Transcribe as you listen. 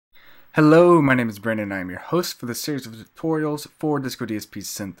Hello, my name is Brandon and I am your host for this series of tutorials for discoDSP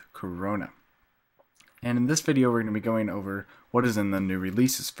Synth Corona. And in this video we're going to be going over what is in the new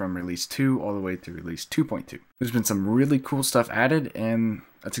releases from release 2 all the way to release 2.2. There's been some really cool stuff added and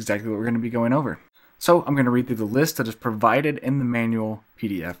that's exactly what we're going to be going over. So I'm going to read through the list that is provided in the manual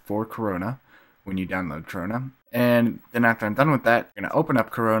PDF for Corona when you download Corona. And then after I'm done with that, I'm going to open up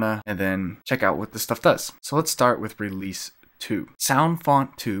Corona and then check out what this stuff does. So let's start with release 2. Sound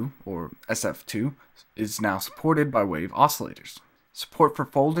Font 2, or SF2, is now supported by Wave oscillators. Support for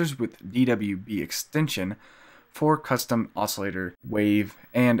folders with DWB extension for custom oscillator, Wave,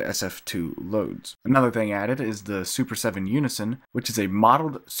 and SF2 loads. Another thing added is the Super 7 Unison, which is a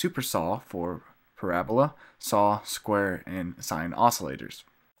modeled supersaw for parabola, saw, square, and sine oscillators.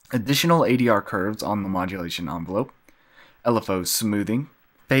 Additional ADR curves on the modulation envelope. LFO smoothing.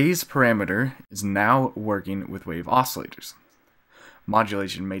 Phase parameter is now working with Wave oscillators.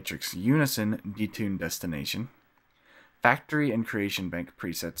 Modulation matrix unison detune destination, factory and creation bank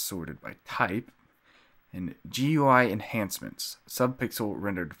presets sorted by type, and GUI enhancements, subpixel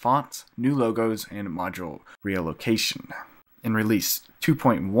rendered fonts, new logos, and module reallocation. In release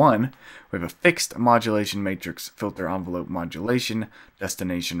 2.1, we have a fixed modulation matrix filter envelope modulation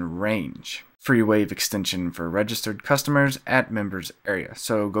destination range. Free wave extension for registered customers at members area.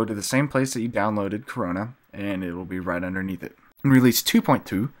 So go to the same place that you downloaded Corona and it will be right underneath it. In release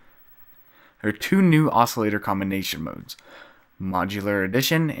 2.2, there are two new oscillator combination modes, modular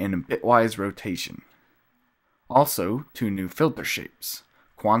addition and bitwise rotation. Also, two new filter shapes,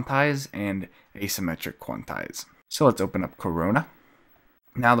 quantize and asymmetric quantize. So let's open up Corona.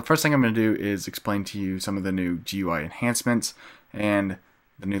 Now the first thing I'm going to do is explain to you some of the new GUI enhancements and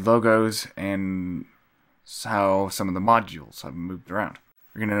the new logos and how some of the modules have moved around.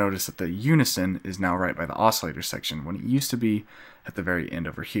 You're going to notice that the unison is now right by the oscillator section when it used to be at the very end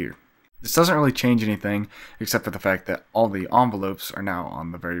over here. This doesn't really change anything except for the fact that all the envelopes are now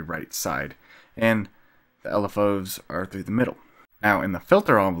on the very right side and the LFOs are through the middle. Now in the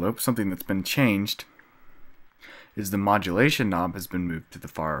filter envelope, something that's been changed is the modulation knob has been moved to the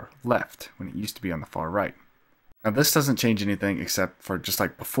far left when it used to be on the far right. Now this doesn't change anything except for, just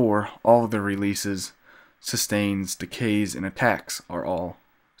like before, all of the releases, sustains, decays, and attacks are all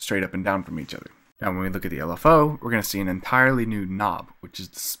straight up and down from each other. Now when we look at the LFO, we're going to see an entirely new knob, which is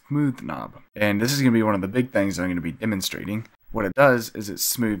the smooth knob. And this is going to be one of the big things I'm going to be demonstrating. What it does is it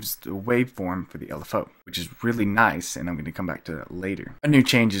smooths the waveform for the LFO, which is really nice, and I'm going to come back to that later. A new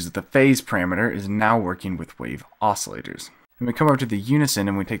change is that the phase parameter is now working with Wave oscillators. When we come over to the unison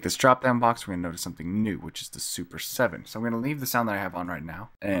and we take this drop down box, we're going to notice something new, which is the Super 7. So I'm going to leave the sound that I have on right now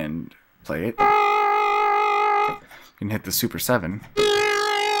and play it. You can hit the Super 7.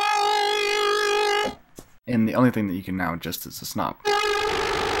 And the only thing that you can now adjust is the knob.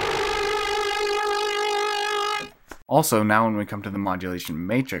 Also, now when we come to the modulation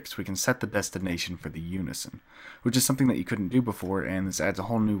matrix, we can set the destination for the unison, which is something that you couldn't do before, and this adds a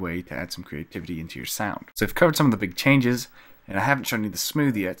whole new way to add some creativity into your sound. So I've covered some of the big changes, and I haven't shown you the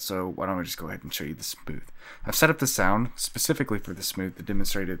smooth yet, so why don't I just go ahead and show you the smooth. I've set up the sound specifically for the smooth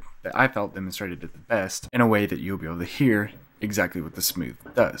that I felt demonstrated it the best in a way that you'll be able to hear exactly what the smooth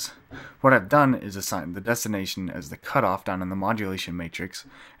does. What I've done is assign the destination as the cutoff down in the modulation matrix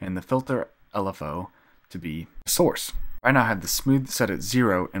and the filter LFO to be the source. Right now I have the smooth set at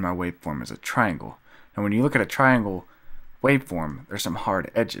 0 and my waveform is a triangle. Now when you look at a triangle waveform, there's some hard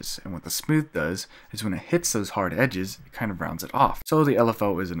edges, and what the smooth does is when it hits those hard edges, it kind of rounds it off. So the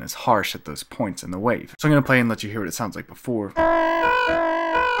LFO isn't as harsh at those points in the wave. So I'm going to play and let you hear what it sounds like before.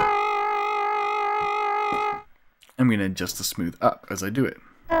 I'm going to adjust the smooth up as I do it.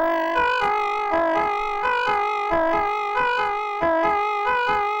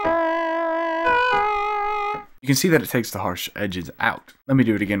 You can see that it takes the harsh edges out. Let me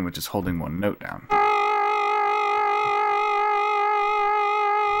do it again with just holding one note down.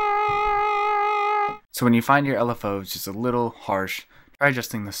 So when you find your LFO is just a little harsh, try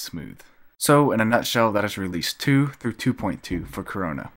adjusting the smooth. So in a nutshell, that is release 2 through 2.2 for Corona.